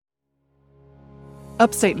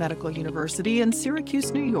Upstate Medical University in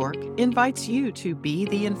Syracuse, New York, invites you to be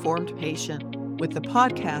the informed patient with the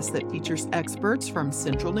podcast that features experts from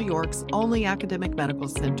Central New York's only academic medical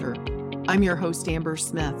center. I'm your host, Amber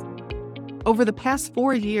Smith. Over the past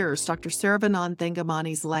 4 years, Dr. Saravanan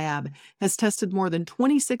Thangamani's lab has tested more than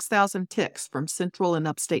 26,000 ticks from Central and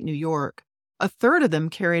Upstate New York. A third of them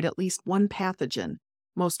carried at least one pathogen,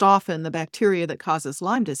 most often the bacteria that causes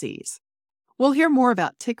Lyme disease. We'll hear more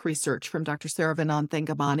about tick research from Dr. Saravanan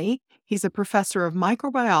Thangamani. He's a professor of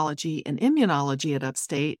microbiology and immunology at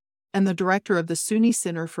Upstate and the director of the SUNY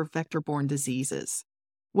Center for Vector-Borne Diseases.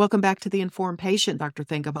 Welcome back to The Informed Patient, Dr.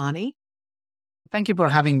 Thangamani. Thank you for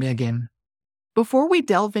having me again. Before we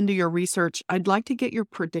delve into your research, I'd like to get your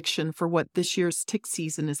prediction for what this year's tick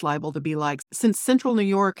season is liable to be like, since Central New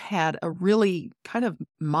York had a really kind of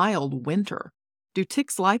mild winter. Do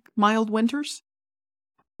ticks like mild winters?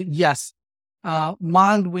 Yes.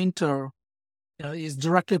 Mild winter is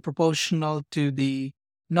directly proportional to the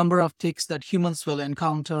number of ticks that humans will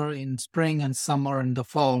encounter in spring and summer and the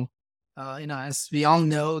fall. As we all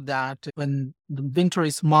know that when the winter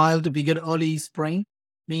is mild, we get early spring,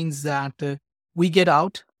 means that we get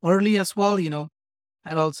out early as well, and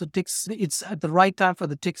also ticks, it's at the right time for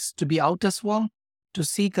the ticks to be out as well, to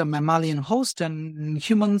seek a mammalian host, and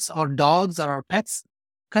humans or dogs or our pets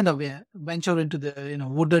kind of venture into the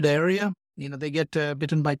wooded area. They get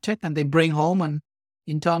bitten by tick and they bring home, and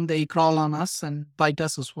in turn they crawl on us and bite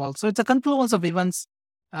us as well. So it's a confluence of events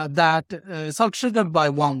that is all triggered by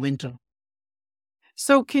warm winter.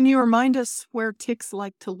 So can you remind us where ticks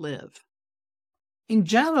like to live? In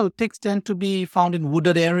general, ticks tend to be found in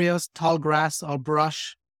wooded areas, tall grass or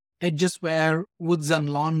brush, edges where woods and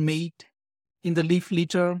lawn meet, in the leaf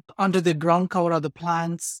litter, under the ground cover of the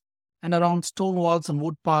plants, and around stone walls and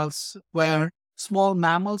wood piles where small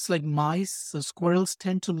mammals like mice or squirrels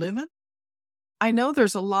tend to live in. I know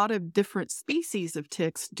there's a lot of different species of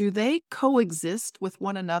ticks. Do they coexist with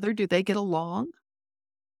one another? Do they get along?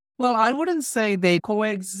 Well, I wouldn't say they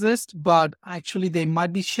coexist, but actually they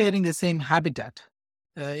might be sharing the same habitat.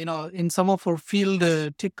 In some of our field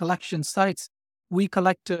tick collection sites, we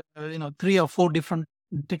collect, 3 or 4 different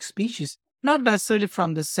tick species, not necessarily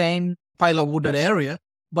from the same pile of wooded area,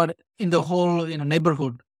 but in the whole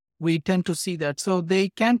neighborhood. We tend to see that. So they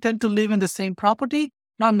can tend to live in the same property,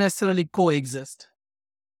 not necessarily coexist.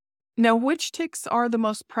 Now, which ticks are the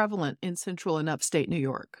most prevalent in Central and Upstate New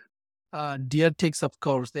York? Deer ticks, of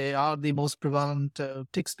course. They are the most prevalent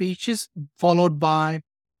tick species, followed by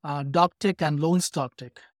dog tick and lone star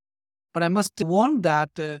tick. But I must warn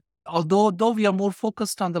that although we are more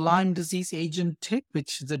focused on the Lyme disease agent tick,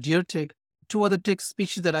 which is the deer tick, 2 other tick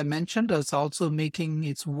species that I mentioned is also making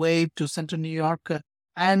its way to Central New York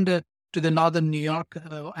and to the Northern New York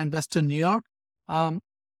and Western New York.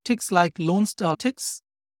 Ticks like Lone Star ticks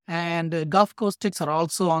and Gulf Coast ticks are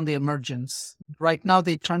also on the emergence. Right now,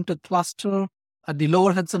 they tend to cluster at the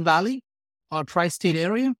lower Hudson Valley or tri-state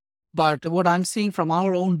area. But what I'm seeing from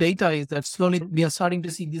our own data is that slowly we are starting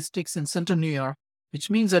to see these ticks in Central New York, which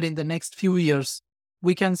means that in the next few years,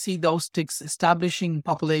 we can see those ticks establishing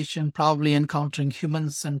population, probably encountering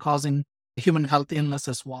humans and causing human health illness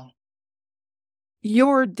as well.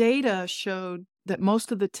 Your data showed that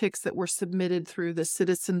most of the ticks that were submitted through the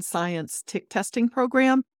Citizen Science Tick Testing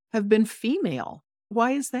Program have been female.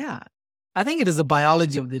 Why is that? I think it is the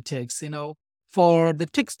biology of the ticks. For the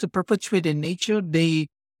ticks to perpetuate in nature, they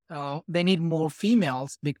need more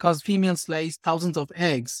females because females lay thousands of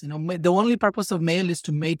eggs. The only purpose of male is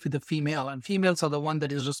to mate with the female, and females are the one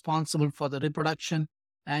that is responsible for the reproduction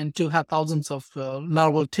and to have thousands of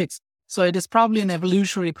larval ticks. So it is probably an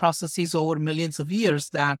evolutionary processes over millions of years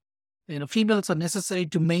that females are necessary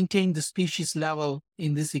to maintain the species level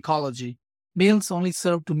in this ecology. Males only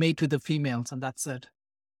serve to mate with the females, and that's it.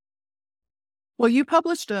 Well, you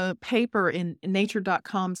published a paper in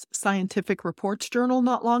Nature.com's Scientific Reports journal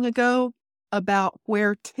not long ago about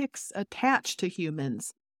where ticks attach to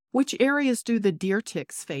humans. Which areas do the deer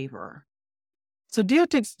ticks favor? So deer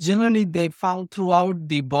ticks, generally, they found throughout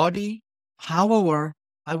the body. However,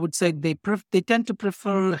 I would say they tend to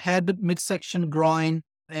prefer head, midsection, groin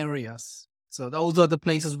areas. So those are the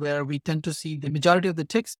places where we tend to see the majority of the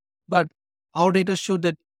ticks. But our data showed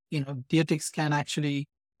that, deer ticks can actually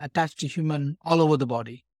attach to human all over the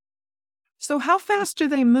body. So how fast do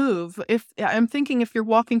they move? I'm thinking if you're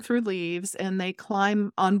walking through leaves and they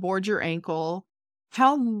climb on board your ankle,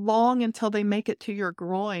 how long until they make it to your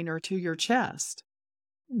groin or to your chest?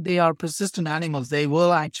 They are persistent animals. They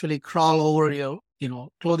will actually crawl over your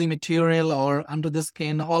clothing material or under the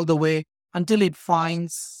skin all the way until it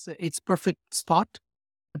finds its perfect spot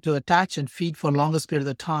to attach and feed for longest period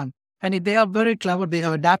of time. And they are very clever. They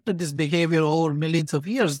have adapted this behavior over millions of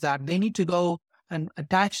years that they need to go and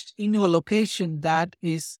attach into a location that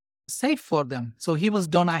is safe for them. So humans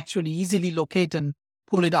don't actually easily locate and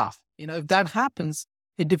pull it off. If that happens,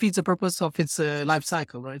 it defeats the purpose of its life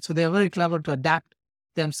cycle, right? So they are very clever to adapt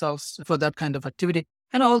themselves for that kind of activity.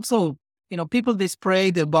 And also, people, they spray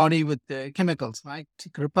their body with chemicals, right?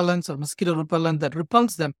 Repellents or mosquito repellent that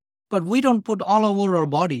repels them. But we don't put all over our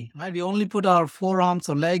body, right? We only put our forearms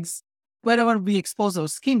or legs, wherever we expose our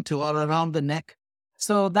skin to, or around the neck.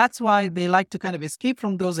 So that's why they like to kind of escape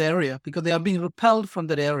from those areas, because they are being repelled from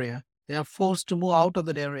that area. They are forced to move out of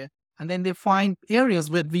that area. And then they find areas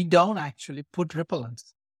where we don't actually put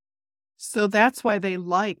repellents. So that's why they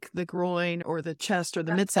like the groin or the chest or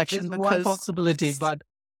the midsection. Because one possibility, but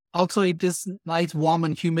also it is nice, warm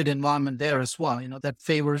and humid environment there as well, that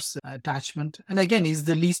favors attachment. And again, is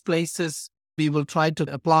the least places we will try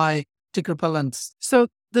to apply tick repellents. So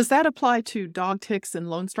does that apply to dog ticks and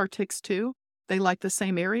Lone Star ticks too? They like the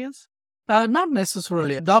same areas? Not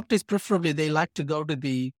necessarily. Dog ticks, preferably, they like to go to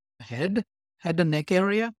the head and neck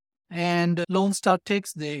area. And Lone Star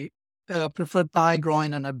ticks, they prefer thigh,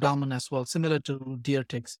 groin, and abdomen as well, similar to deer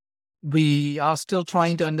ticks. We are still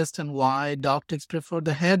trying to understand why dog ticks prefer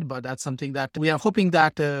the head, but that's something that we are hoping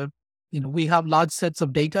that, we have large sets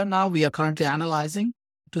of data now. We are currently analyzing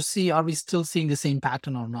to see, are we still seeing the same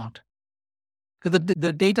pattern or not? Because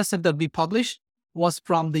the data set that we published was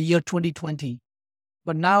from the year 2020.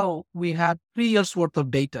 But now we have 3 years worth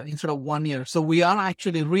of data instead of 1 year. So we are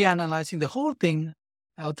actually reanalyzing the whole thing,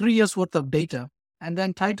 3 years worth of data, and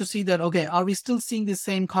then try to see that, okay, are we still seeing the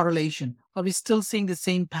same correlation? Are we still seeing the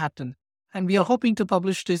same pattern? And we are hoping to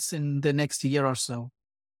publish this in the next year or so.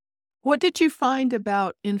 What did you find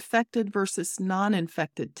about infected versus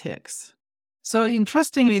non-infected ticks? So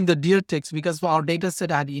interestingly, in the deer ticks, because our data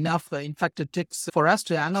set had enough infected ticks for us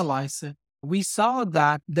to analyze, we saw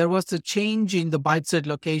that there was a change in the bite site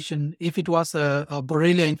location if it was a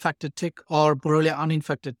Borrelia infected tick or Borrelia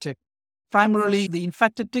uninfected tick. Primarily, the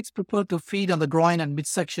infected ticks prefer to feed on the groin and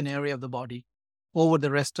midsection area of the body over the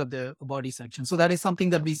rest of the body section. So that is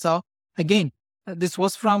something that we saw. Again, this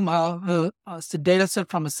was from a data set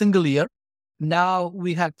from a single year. Now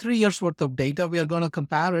we have 3 years worth of data. We are going to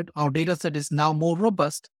compare it. Our data set is now more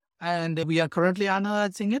robust, and we are currently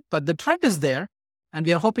analyzing it. But the trend is there, and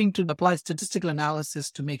we are hoping to apply statistical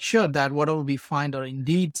analysis to make sure that whatever we find are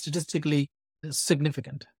indeed statistically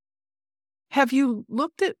significant. Have you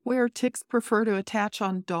looked at where ticks prefer to attach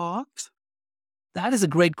on dogs? That is a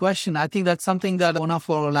great question. I think that's something that one of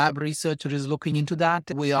our lab researchers is looking into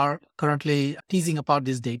that. We are currently teasing apart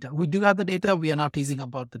this data. We do have the data. We are not teasing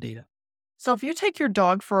apart the data. So if you take your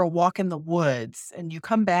dog for a walk in the woods and you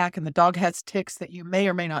come back and the dog has ticks that you may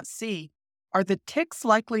or may not see, are the ticks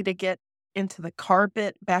likely to get into the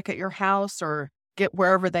carpet back at your house or get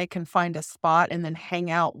wherever they can find a spot and then hang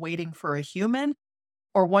out waiting for a human?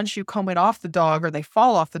 Or once you comb it off the dog or they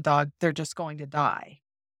fall off the dog, they're just going to die?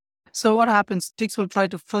 So what happens, ticks will try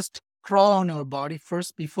to first crawl on your body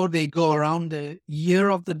first before they go around the ear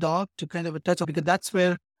of the dog to kind of touch, because that's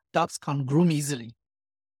where dogs can't groom easily.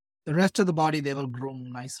 The rest of the body, they will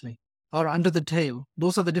groom nicely. Or under the tail.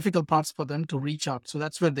 Those are the difficult parts for them to reach out. So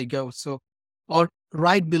that's where they go. So, or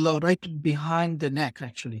right below, right behind the neck,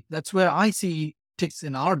 actually. That's where I see ticks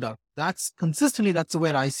in our dog. That's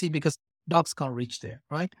where I see, because dogs can't reach there,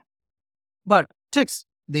 right? But ticks,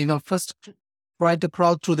 they will first try to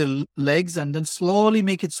crawl through the legs and then slowly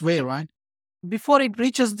make its way, right? Before it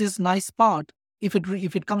reaches this nice spot, if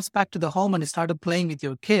it comes back to the home and it started playing with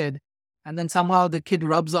your kid, and then somehow the kid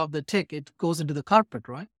rubs off the tick, it goes into the carpet,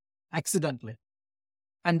 right? Accidentally.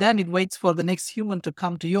 And then it waits for the next human to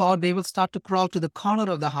come to you, or they will start to crawl to the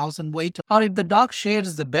corner of the house and wait. Or if the dog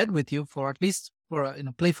shares the bed with you for at least for a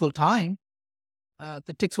playful time,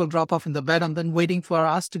 the ticks will drop off in the bed and then waiting for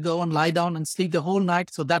us to go and lie down and sleep the whole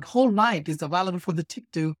night. So that whole night is available for the tick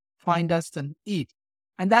to find us and eat.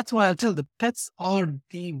 And that's why I'll tell the pets are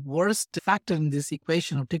the worst factor in this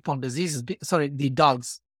equation of tick-borne diseases. The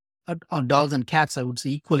dogs, or dogs and cats, I would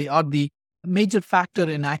say equally, are the major factor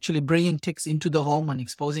in actually bringing ticks into the home and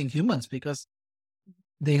exposing humans, because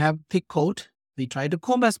they have thick coat. We try to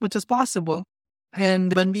comb as much as possible.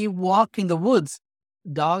 And when we walk in the woods,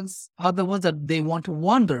 dogs are the ones that they want to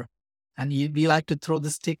wander. And we like to throw the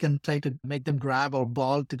stick and try to make them grab, or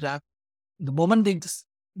ball to grab. The moment they just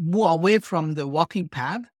move away from the walking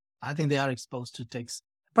path, I think they are exposed to ticks.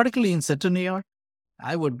 Particularly in Central New York,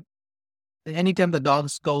 anytime the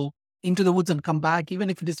dogs go into the woods and come back, even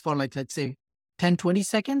if it is for let's say 10, 20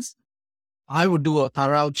 seconds, I would do a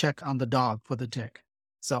thorough check on the dog for the tick.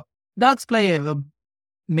 So dogs play a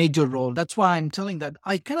major role. That's why I'm telling that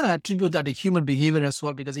I kind of attribute that to human behavior as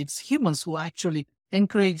well, because it's humans who actually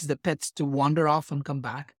encourage the pets to wander off and come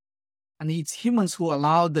back. And it's humans who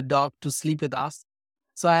allow the dog to sleep with us.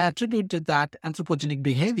 So I attribute to that anthropogenic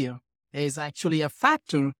behavior is actually a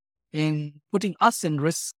factor in putting us in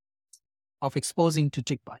risk of exposing to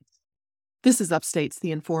tick bites. This is Upstate's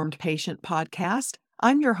The Informed Patient podcast.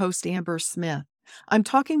 I'm your host, Amber Smith. I'm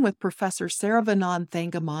talking with Professor Saravanan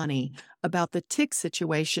Thangamani about the tick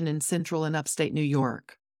situation in central and upstate New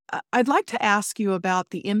York. I'd like to ask you about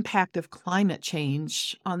the impact of climate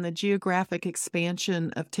change on the geographic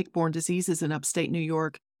expansion of tick-borne diseases in upstate New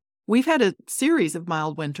York. We've had a series of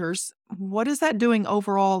mild winters. What is that doing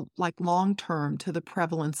overall, like long-term, to the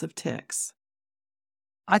prevalence of ticks?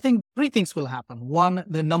 I think three things will happen. One,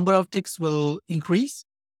 the number of ticks will increase.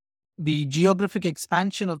 The geographic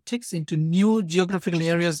expansion of ticks into new geographical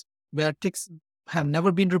areas where ticks have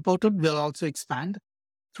never been reported will also expand.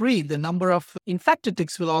 Three, the number of infected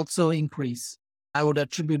ticks will also increase. I would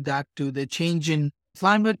attribute that to the change in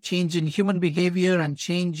climate, change in human behavior, and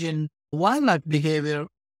change in wildlife behavior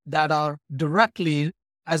that are directly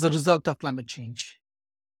as a result of climate change.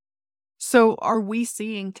 So are we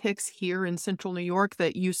seeing ticks here in central New York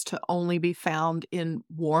that used to only be found in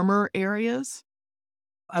warmer areas?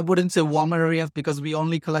 I wouldn't say warmer areas because we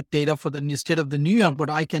only collect data for the state of the New York, but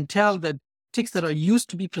I can tell that ticks that are used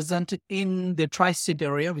to be presented in the tri-state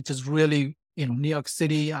area, which is really, New York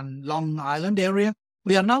City and Long Island area,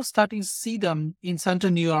 we are now starting to see them in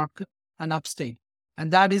central New York and upstate.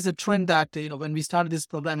 And that is a trend that, when we started this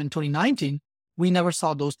program in 2019, we never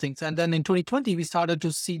saw those things. And then in 2020, we started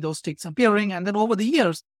to see those ticks appearing. And then over the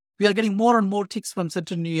years, we are getting more and more ticks from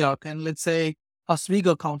central New York and let's say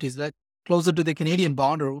Oswego counties, like closer to the Canadian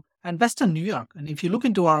border and Western New York. And if you look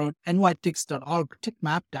into our nyticks.org tick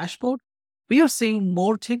map dashboard, we are seeing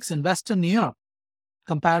more ticks in Western New York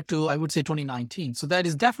compared to, I would say, 2019. So that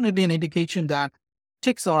is definitely an indication that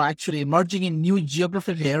ticks are actually emerging in new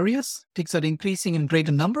geographical areas. Ticks are increasing in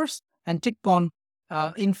greater numbers, and tick-borne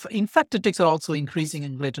infected ticks are also increasing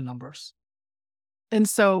in greater numbers. And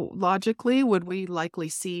so logically, would we likely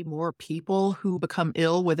see more people who become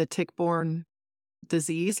ill with a tick-borne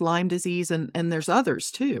disease, Lyme disease, and there's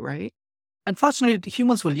others too, right? Unfortunately,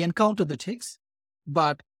 humans will encounter the ticks,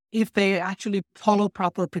 but if they actually follow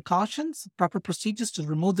proper precautions, proper procedures to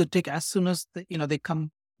remove the tick as soon as they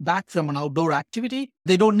come back from an outdoor activity,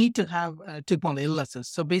 they don't need to have tick-borne illnesses.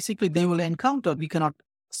 So basically, they will encounter. We cannot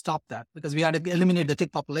stop that because we had to eliminate the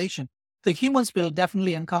tick population. The humans will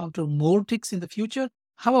definitely encounter more ticks in the future.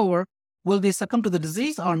 However, will they succumb to the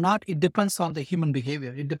disease or not? It depends on the human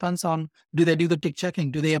behavior. It depends on, do they do the tick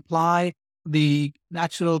checking? Do they apply the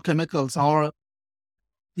natural chemicals or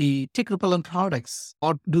the tick repellent products?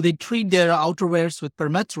 Or do they treat their outerwears with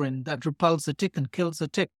permethrin that repels the tick and kills the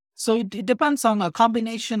tick? So it depends on a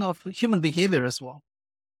combination of human behavior as well.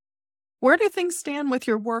 Where do things stand with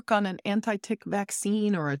your work on an anti-tick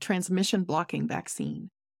vaccine or a transmission blocking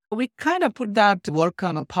vaccine? We kind of put that work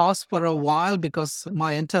on a pause for a while because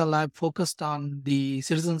my entire lab focused on the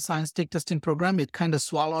citizen science tick testing program. It kind of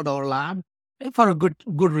swallowed our lab for a good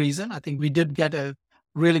reason. I think we did get a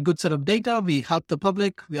really good set of data. We helped the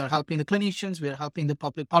public. We are helping the clinicians. We are helping the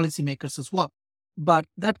public policymakers as well. But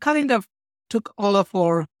that kind of took all of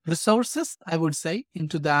our resources, I would say,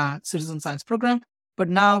 into the citizen science program. But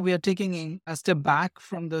now we are taking a step back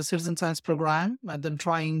from the citizen science program and then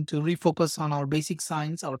trying to refocus on our basic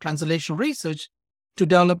science, our translational research to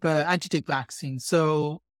develop an anti-tick vaccine.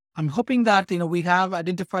 So I'm hoping that, we have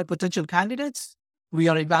identified potential candidates. We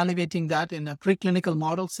are evaluating that in a preclinical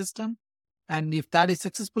model system. And if that is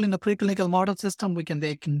successful in a preclinical model system,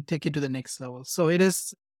 they can take it to the next level. So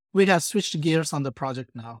we have switched gears on the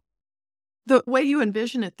project now. The way you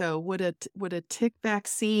envision it, though, would a tick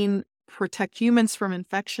vaccine protect humans from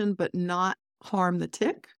infection but not harm the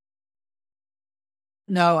tick?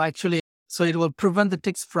 No, actually. So it will prevent the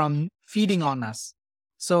ticks from feeding on us.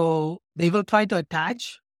 So they will try to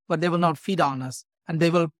attach, but they will not feed on us. And they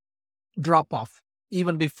will drop off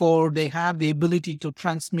even before they have the ability to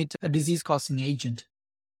transmit a disease-causing agent.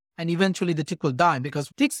 And eventually the tick will die because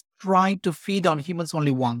ticks try to feed on humans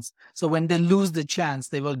only once. So when they lose the chance,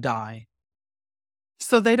 they will die.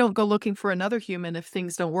 So they don't go looking for another human if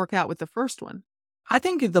things don't work out with the first one? I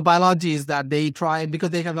think the biology is that they try, because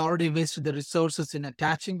they have already wasted the resources in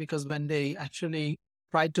attaching, because when they actually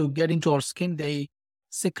try to get into our skin, they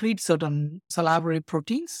secrete certain salivary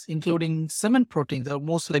proteins, including cement proteins. They're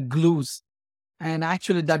mostly glues. And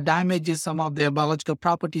actually that damages some of their biological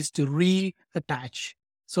properties to reattach.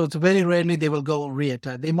 So it's very rarely they will go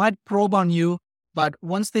reattach. They might probe on you, but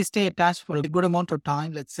once they stay attached for a good amount of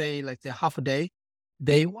time, let's say half a day,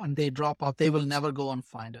 when they drop off, they will never go and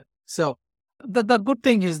find it. So the good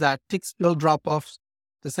thing is that ticks will drop off.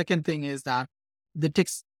 The second thing is that the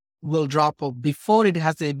ticks will drop off before it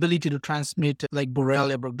has the ability to transmit like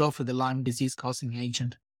Borrelia burgdorferi, the Lyme disease causing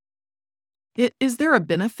agent. Is there a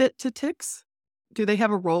benefit to ticks? Do they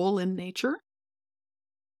have a role in nature?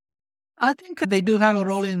 I think they do have a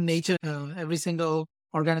role in nature. Every single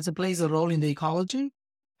organism plays a role in the ecology.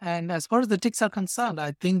 And as far as the ticks are concerned,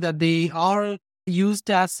 I think that they are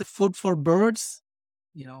used as food for birds.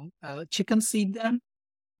 Chickens eat them.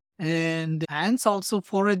 And ants also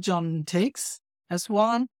forage on ticks as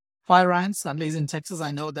one. Fire ants, at least in Texas,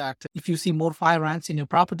 I know that if you see more fire ants in your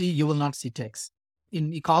property, you will not see ticks.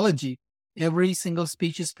 In ecology, every single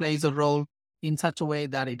species plays a role in such a way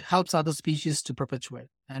that it helps other species to perpetuate.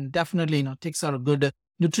 And definitely, ticks are a good,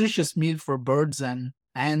 nutritious meal for birds and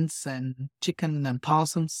ants and chicken and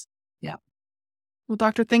possums. Yeah. Well,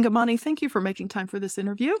 Dr. Thangamani, thank you for making time for this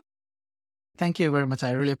interview. Thank you very much.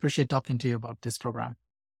 I really appreciate talking to you about this program.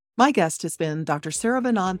 My guest has been Dr.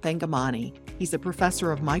 Saravanan Thangamani. He's a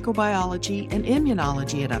professor of microbiology and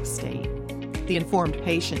immunology at Upstate. The Informed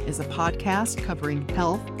Patient is a podcast covering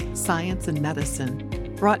health, science, and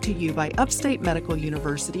medicine, brought to you by Upstate Medical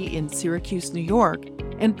University in Syracuse, New York,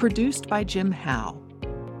 and produced by Jim Howe.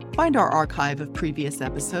 Find our archive of previous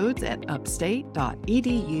episodes at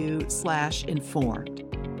upstate.edu/informed.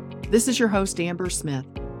 This is your host, Amber Smith,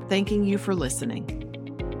 thanking you for listening.